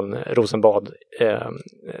eller från Rosenbad,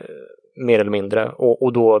 mer eller mindre,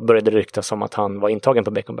 och då började det ryktas om att han var intagen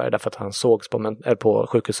på Beckomberga därför att han sågs på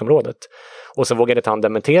sjukhusområdet, och så vågade inte han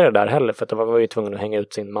dementera det där heller, för att då var ju tvungen att hänga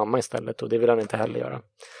ut sin mamma istället, och det ville han inte heller göra.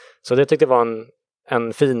 Så det tyckte jag var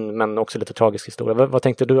en fin men också lite tragisk historia. Vad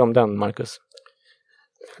tänkte du om den, Marcus?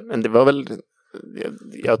 Men det var väl,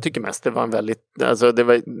 jag tycker mest det var en väldigt, alltså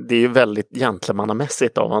det är ju väldigt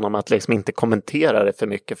gentlemannamässigt av honom att liksom inte kommentera det för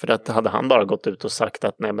mycket, för att hade han bara gått ut och sagt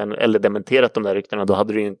att nej, men, eller dementerat de där ryktena, då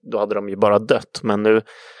hade de ju bara dött. Men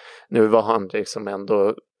nu var han liksom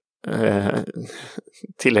ändå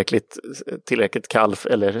tillräckligt kall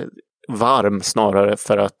eller varm snarare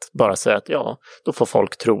för att bara säga att ja, då får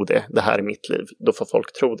folk tro det här är mitt liv, då får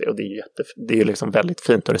folk tro det, och det är ju liksom väldigt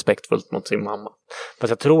fint och respektfullt mot sin mamma.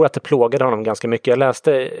 Fast jag tror att det plågade honom ganska mycket. Jag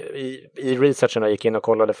läste i researchen, jag gick in och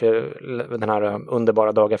kollade för den här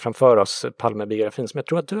Underbara dagar framför oss, Palme-biografin, som jag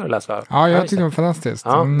tror att du har läst. Ja, jag tycker det var fantastiskt.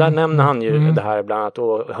 Ja, där nämner han ju det här bland annat,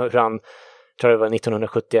 och hur han, tror det var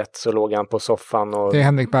 1971, så låg han på soffan och... Det är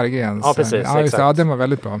Henrik Bergens. Ja, precis. Ja, exakt. Ja, den var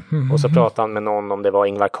väldigt bra. Och så pratade han med någon, om det var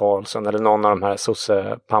Ingvar Carlsson eller någon av de här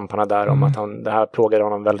sossepamparna där, om att det här plågade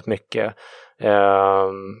honom väldigt mycket.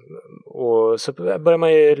 Och så börjar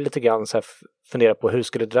man ju lite grann så här fundera på hur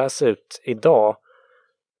skulle det där se ut idag?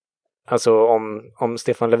 Alltså om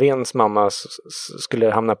Stefan Löfvens mamma skulle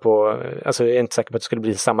hamna på, alltså jag är inte säker på att det skulle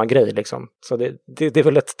bli samma grej liksom. Så det är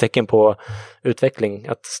väl ett tecken på utveckling,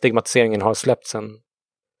 att stigmatiseringen har släppt sedan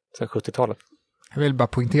 70-talet. Jag vill bara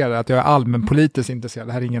poängtera att jag är allmänpolitiskt intresserad.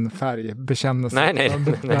 Det här är ingen färgbekännelse. Nej.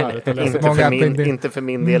 Inte för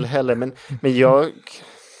min del heller, men jag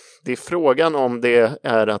det är frågan om det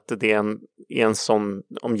är att det är en sån,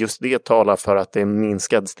 om just det talar för att det är en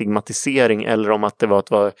minskad stigmatisering, eller om att det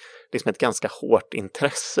var liksom ett ganska hårt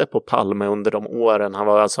intresse på Palme under de åren. Han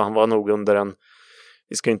var nog under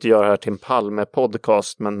vi ska inte göra det här till en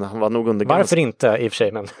Palme-podcast, men han var nog under... Varför inte i och för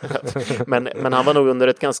sig? Men han var nog under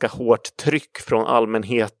ett ganska hårt tryck från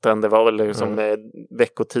allmänheten. Det var väl liksom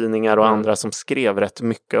veckotidningar och andra som skrev rätt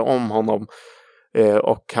mycket om honom.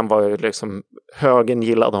 Och han var ju liksom, högern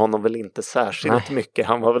gillade honom väl inte särskilt mycket.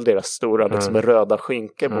 Han var väl deras stora liksom, röda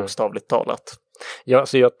skynke, bokstavligt talat. Ja,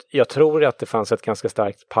 så jag tror att det fanns ett ganska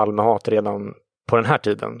starkt Palmehat redan på den här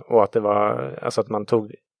tiden. Och att det var, alltså att man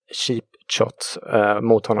tog cheap shots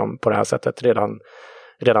mot honom på det här sättet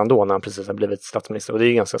redan då när han precis har blivit statsminister. Och det är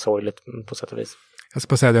ju ganska sorgligt på sätt och vis. Jag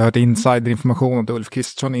ska säga att jag har hört insiderinformation om att Ulf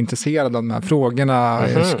Kristersson är intresserad av de här frågorna,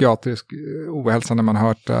 psykiatrisk ohälsa, när man har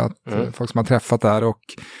hört att folk som har träffat där, och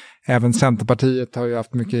även Centerpartiet har ju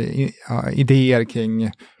haft mycket idéer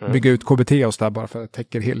kring bygga ut KBT och så där, bara för att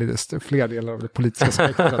täcka fler delar av det politiska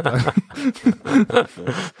spektrat där.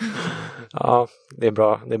 Ja, det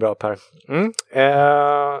är bra Per.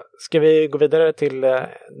 Ska vi gå vidare till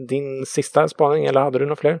din sista spaning, eller hade du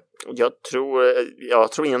några fler? Jag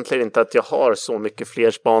tror egentligen inte att jag har så mycket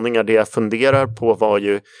fler spaningar. Det jag funderar på var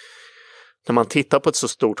ju, när man tittar på ett så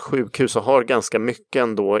stort sjukhus och har ganska mycket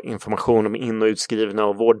ändå information om in- och utskrivna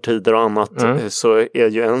och vårdtider och annat, så är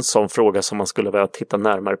ju en sån fråga som man skulle vilja titta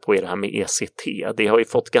närmare på är det här med ECT. Det har ju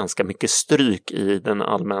fått ganska mycket stryk i den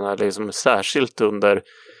allmänna, liksom, särskilt under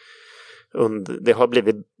det har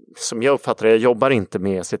blivit, som jag uppfattar det, jag jobbar inte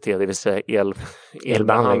med ECT, det vill säga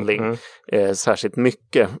elbehandling särskilt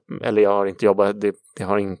mycket, eller jag har inte jobbat, det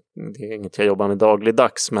är inget jag jobbar med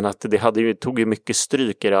dagligdags, men att det tog ju mycket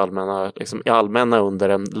stryk i det allmänna under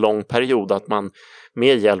en lång period, att man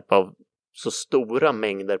med hjälp av så stora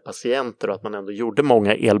mängder patienter och att man ändå gjorde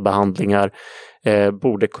många elbehandlingar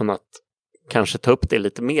borde kunnat kanske ta upp det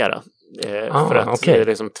lite mera för att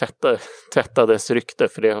liksom tvätta dess rykte,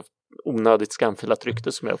 för det har onödigt skamfilat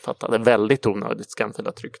rykte som jag uppfattade. Väldigt onödigt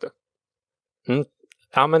skamfilat rykte.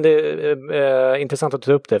 Ja, men det är intressant att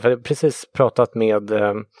ta upp det, för jag har precis pratat med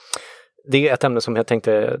det är ett ämne som jag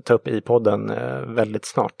tänkte ta upp i podden väldigt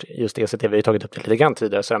snart, just ECT. Vi har ju tagit upp det lite grann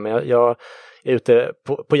tidigare, men jag är ute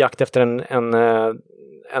på jakt efter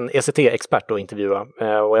en ECT-expert att intervjua,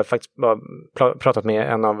 och jag har faktiskt bara pratat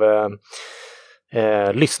med en av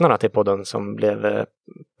lyssnarna till podden som blev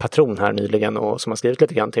patron här nyligen och som har skrivit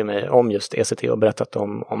lite grann till mig om just ECT och berättat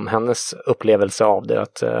om hennes upplevelse av det,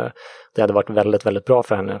 att det hade varit väldigt, väldigt bra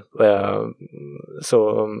för henne.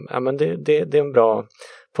 Så ja, men det är en bra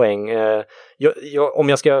poäng. Om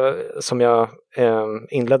jag ska, som jag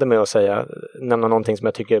inledde med att säga, nämna någonting som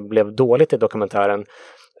jag tycker blev dåligt i dokumentären,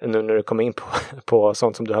 nu när du kommer in på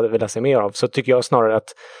sånt som du hade velat se mer av, så tycker jag snarare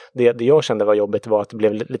att det jag kände var jobbigt var att det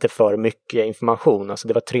blev lite för mycket information. Alltså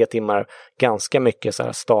det var 3 timmar ganska mycket så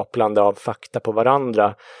här staplande av fakta på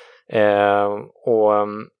varandra,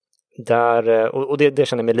 och det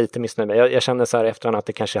känner jag mig lite missnöjd med. Jag känner så här efterhand att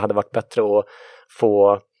det kanske hade varit bättre att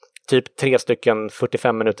få typ 3 stycken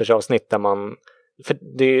 45 minuters avsnitt där man, för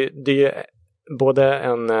det är ju både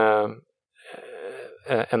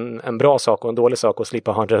en bra sak och en dålig sak att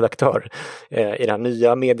slippa ha en redaktör i det här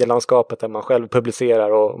nya medielandskapet där man själv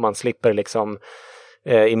publicerar, och man slipper liksom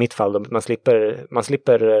i mitt fall då, man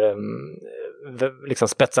slipper liksom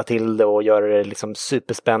spetsa till det och göra det liksom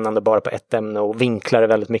superspännande bara på ett ämne och vinkla det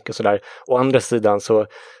väldigt mycket och sådär. Å andra sidan så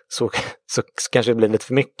kanske det blir lite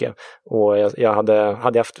för mycket, och jag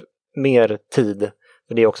hade haft mer tid,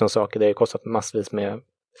 för det är också en sak, det har kostat massvis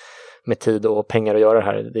med tid och pengar att göra det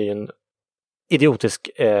här. Det är ju en idiotisk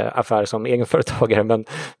affär som egenföretagare,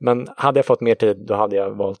 men hade jag fått mer tid, då hade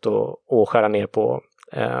jag valt att skära ner på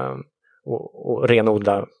och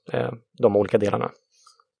renodla de olika delarna.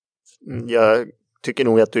 Jag tycker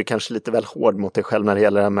nog att du är kanske lite väl hård mot dig själv när det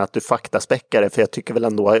gäller det här med att du faktaspäckar det, för jag tycker väl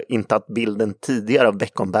ändå inte att bilden tidigare av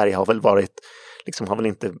Beckomberg har väl varit, liksom har väl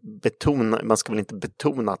inte man ska väl inte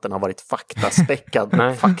betona att den har varit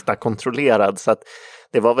faktaspäckad, faktakontrollerad, så att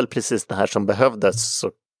det var väl precis det här som behövdes.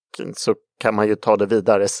 Så kan man ju ta det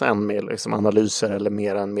vidare sen med liksom analyser eller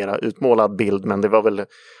mera utmålad bild, men det var väl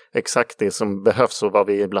exakt det som behövs och vad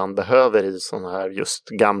vi ibland behöver i sådana här just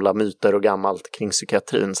gamla myter och gammalt kring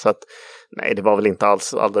psykiatrin. Så att nej, det var väl inte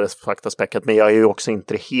alls alldeles faktaspäckat, men jag är ju också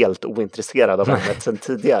inte helt ointresserad av ämnet sedan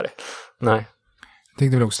tidigare. Nej. Jag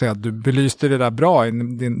tänkte väl också säga att du belyste det där bra i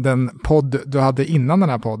den podd du hade innan den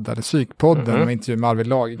här podden, psykpodden, med intervju med Arvid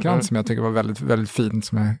Lagercrantz, som jag tycker var väldigt, väldigt fint,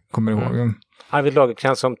 som jag kommer ihåg. Arvid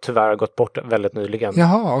Lagercrantz som tyvärr har gått bort väldigt nyligen.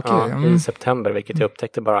 Jaha, okej. I september, vilket jag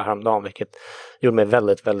upptäckte bara häromdagen, vilket gjorde mig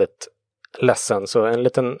väldigt, väldigt ledsen. Så en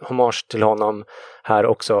liten hommage till honom här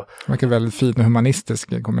också. Det verkar väldigt fin och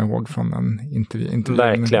humanistisk, jag kommer ihåg från en intervju.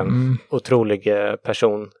 Verkligen, otrolig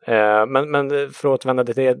person. Men för att återvända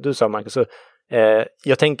till det du sa, Marcus, så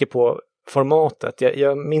jag tänker på formatet.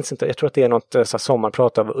 Jag minns inte, jag tror att det är något så här,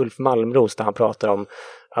 sommarprat av Ulf Malmros där han pratar om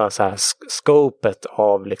så här, scopet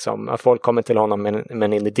av liksom, att folk kommer till honom med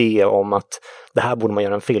en idé om att det här borde man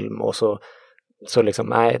göra en film, och så liksom,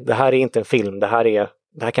 nej, det här är inte en film, det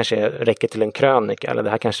här kanske räcker till en krönika, eller det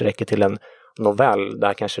här kanske räcker till en novell, det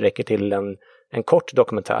här kanske räcker till en kort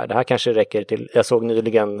dokumentär, det här kanske räcker till, jag såg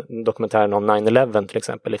nyligen dokumentären om 9/11 till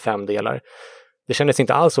exempel i 5 delar. Det kändes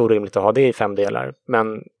inte alls orimligt att ha det i 5 delar,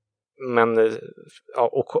 men ja,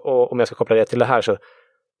 och om jag ska koppla det till det här, så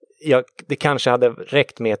det kanske hade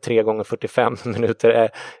räckt med 3 gånger 45 minuter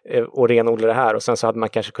och renodla det här, och sen så hade man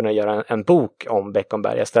kanske kunnat göra en bok om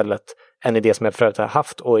Beckomberga istället. En idé som jag förut har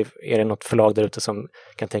haft, och är det något förlag där ute som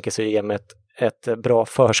kan tänka sig ge mig ett bra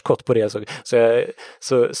förskott på det,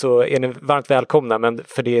 så är ni varmt välkomna, men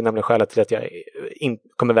för det är nämligen skälet till att jag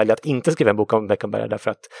kommer välja att inte skriva en bok om Beckomberga,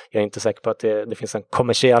 därför att jag är inte säker på att det finns en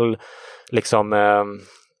kommersiell liksom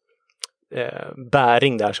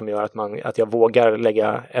bäring där som gör att jag vågar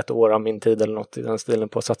lägga 1 år av min tid eller något i den stilen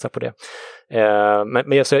på att satsa på det.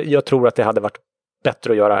 Men jag tror att det hade varit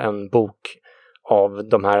bättre att göra en bok av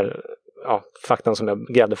de här faktan som jag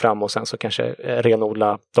grävde fram, och sen så kanske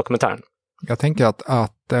renodla dokumentären. Jag tänker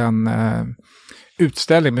att en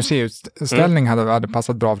museiutställning hade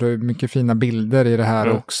passat bra, för det är mycket fina bilder i det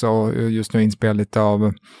här också. Just nu inspelar lite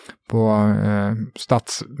på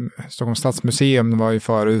Stockholms stadsmuseum, var ju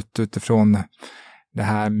förut utifrån det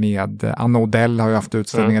här med Anna Odell har ju haft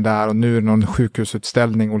utställningar där, och nu är det någon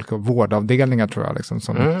sjukhusutställning, olika vårdavdelningar tror jag liksom,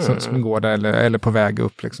 som går där eller på väg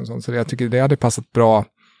upp liksom, så jag tycker det hade passat bra,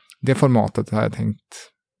 det formatet har jag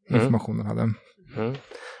tänkt informationen hade.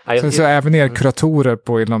 Så även er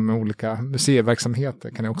kuratorer inom olika museiverksamheter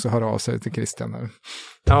kan ni också höra av sig till Christian här.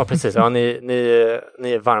 Ja, precis. Ja, ni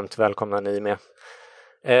är varmt välkomna, ni med.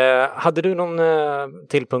 Hade du någon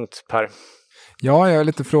till punkt, Per? Ja, jag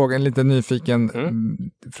har en lite nyfiken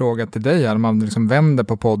fråga till dig här. Om man liksom vänder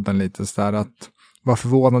på podden lite så där, att vad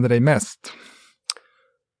förvånade dig mest?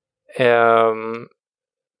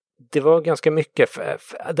 Det var ganska mycket.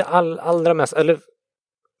 Det allra mest, eller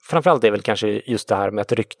framförallt är väl kanske just det här med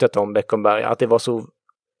att ryktet om Beckomberga, att det var så,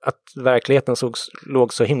 att verkligheten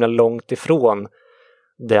låg så himla långt ifrån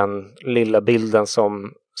den lilla bilden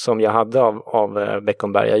som jag hade av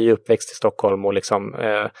Beckomberga. Jag är uppväxt i Stockholm och liksom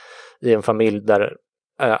i en familj där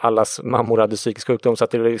allas mammor hade psykisk sjukdom, så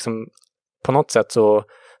att det liksom på något sätt så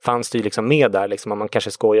fanns det ju liksom med där liksom, man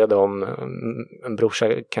kanske skojade om, en brorsa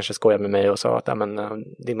kanske skojade med mig och sa att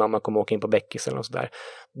din mamma kommer åka in på Beckis eller något sådär.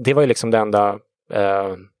 Det var ju liksom det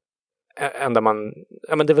enda man,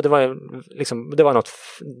 men det var liksom, det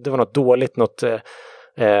var något dåligt, något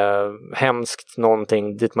hemskt,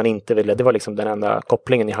 någonting dit man inte ville. Det var liksom den enda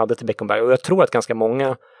kopplingen jag hade till Beckomberga, och jag tror att ganska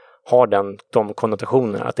många har de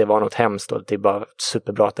konnotationerna, att det var något hemskt och att det är bara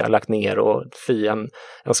superbra att det har lagt ner, och en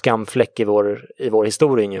skamfläck i vår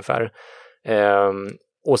historia ungefär.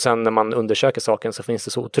 Och sen när man undersöker saken så finns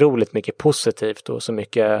det så otroligt mycket positivt och så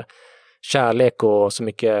mycket kärlek och så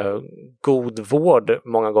mycket god vård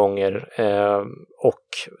många gånger, och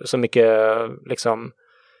så mycket liksom,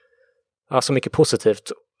 så mycket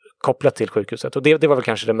positivt kopplat till sjukhuset, och det var väl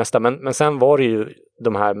kanske det mesta, men sen var det ju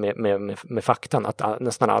de här med faktan, att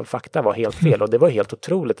nästan all fakta var helt fel, och det var helt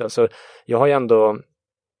otroligt. Alltså, jag har ju ändå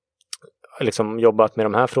liksom jobbat med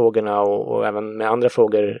de här frågorna och även med andra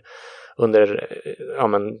frågor under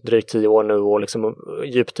drygt 10 år nu, och liksom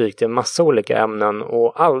djupdykt i en massa olika ämnen,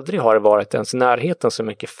 och aldrig har det varit ens i närheten så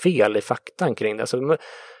mycket fel i faktan kring det. Så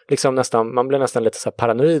liksom man blir nästan lite så här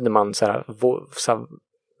paranoid när man så här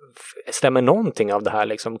stämmer någonting av det här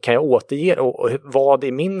liksom, kan jag återge, och vad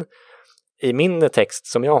i min text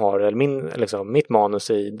som jag har, eller mitt manus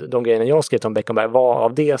i de grejerna jag har skrivit om Beckomberga, vad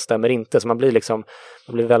av det stämmer inte, så man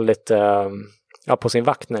blir väldigt på sin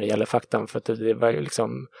vakt när det gäller faktan, för att det var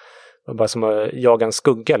liksom bara som att jaga en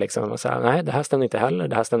skugga liksom, och säga, nej, det här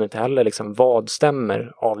stämmer inte heller liksom, vad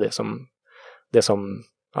stämmer av det som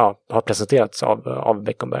har presenterats av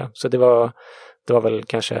Beckomberga. Så det var väl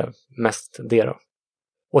kanske mest det då.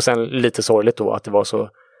 Och sen lite sorgligt då att det var så,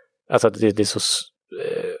 alltså att det är så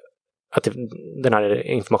att den här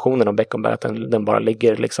informationen om Beckomberga, att den bara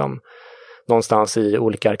ligger liksom någonstans i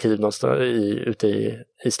olika arkiv ute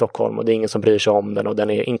i Stockholm, och det är ingen som bryr sig om den, och den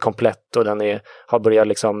är inkomplett, och den har börjat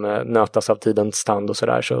liksom nötas av tidens tand och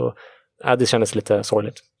sådär, så det kändes lite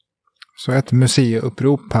sorgligt. Så ett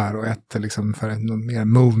museiupprop här, och ett liksom för något mer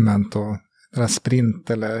movement och den här sprint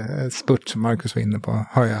eller spurt som Marcus var inne på.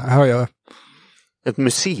 Hör jag. Ett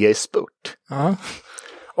museispurt. Ja.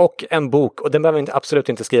 Och en bok, och den behöver absolut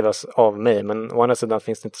inte skrivas av mig, men å andra sidan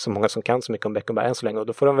finns det inte så många som kan så mycket om Beckomberga än så länge, och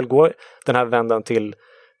då får de väl gå den här vändan till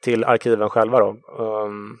arkiven själva då.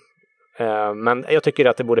 Men jag tycker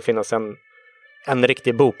att det borde finnas en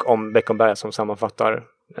riktig bok om Beckomberga som sammanfattar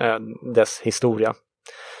dess historia.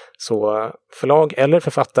 Så förlag eller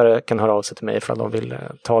författare kan höra av sig till mig för att de vill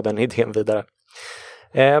ta den idén vidare.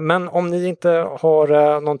 Men om ni inte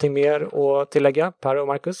har någonting mer att tillägga, Per och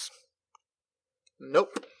Marcus?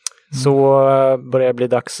 Nope. Så börjar det bli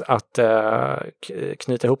dags att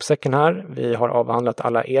knyta ihop säcken här. Vi har avhandlat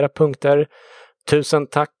alla era punkter. Tusen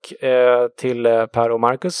tack till Per och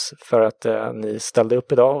Marcus för att ni ställde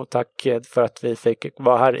upp idag, och tack för att vi fick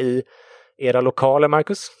vara här i era lokaler,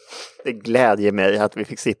 Marcus. Det glädjer mig att vi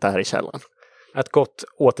fick sitta här i källaren. Ett gott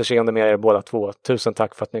återseende med er båda två. Tusen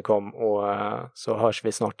tack för att ni kom, och så hörs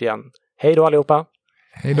vi snart igen. Hej då allihopa!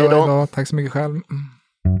 Hej då. Tack så mycket själv.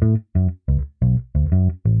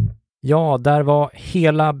 Ja, där var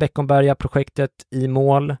hela Beckomberga-projektet i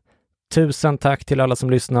mål. Tusen tack till alla som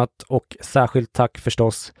lyssnat, och särskilt tack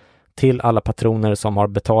förstås till alla patroner som har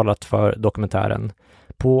betalat för dokumentären.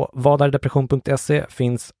 På vadardepression.se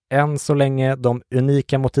finns än så länge de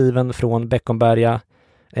unika motiven från Beckomberga,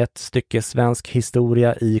 ett stycke svensk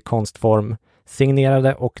historia i konstform,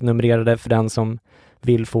 signerade och numrerade för den som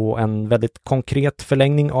vill få en väldigt konkret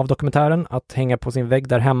förlängning av dokumentären att hänga på sin vägg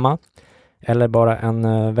där hemma, eller bara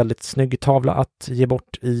en väldigt snygg tavla att ge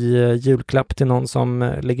bort i julklapp till någon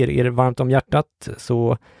som ligger er varmt om hjärtat,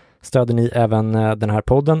 så stöder ni även den här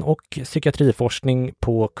podden och psykiatriforskning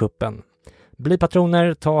på kuppen. Bli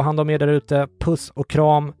patroner, ta hand om er där ute, puss och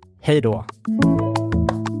kram, hej då!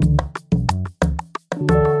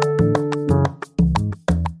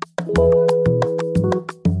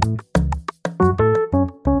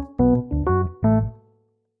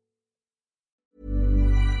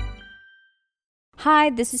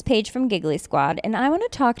 Hi, this is Paige from Giggly Squad, and I want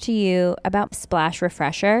to talk to you about Splash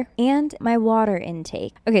Refresher and my water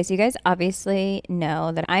intake. Okay, so you guys obviously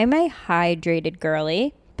know that I'm a hydrated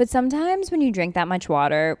girly, but sometimes when you drink that much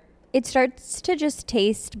water, it starts to just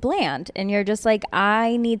taste bland, and you're just like,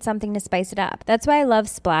 I need something to spice it up. That's why I love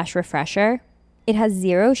Splash Refresher. It has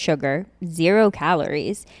 0 sugar, 0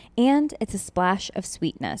 calories, and it's a splash of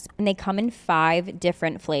sweetness. And they come in 5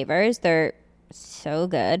 different flavors. They're so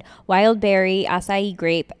good. Wild berry, acai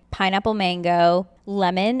grape, pineapple mango,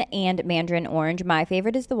 lemon, and mandarin orange. My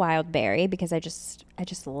favorite is the wild berry because I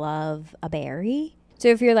just love a berry. So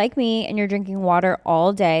if you're like me and you're drinking water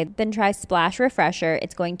all day, then try Splash Refresher.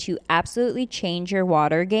 It's going to absolutely change your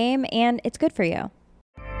water game, and it's good for you.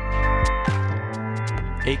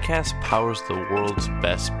 Acast powers the world's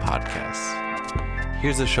best podcasts.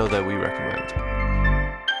 Here's a show that we recommend.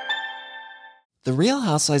 The Real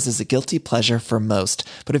Housewives is a guilty pleasure for most,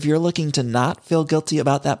 but if you're looking to not feel guilty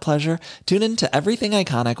about that pleasure, tune in to Everything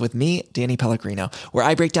Iconic with me, Danny Pellegrino, where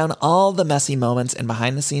I break down all the messy moments and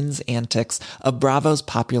behind-the-scenes antics of Bravo's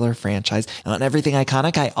popular franchise. And on Everything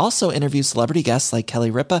Iconic, I also interview celebrity guests like Kelly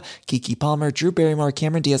Ripa, Keke Palmer, Drew Barrymore,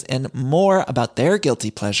 Cameron Diaz, and more about their guilty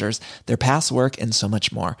pleasures, their past work, and so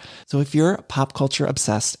much more. So if you're pop culture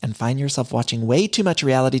obsessed and find yourself watching way too much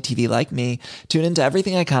reality TV like me, tune in to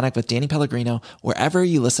Everything Iconic with Danny Pellegrino, wherever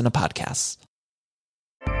you listen to podcasts.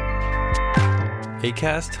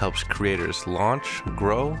 Acast helps creators launch,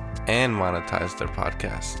 grow, and monetize their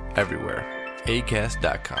podcasts everywhere.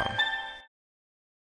 Acast.com.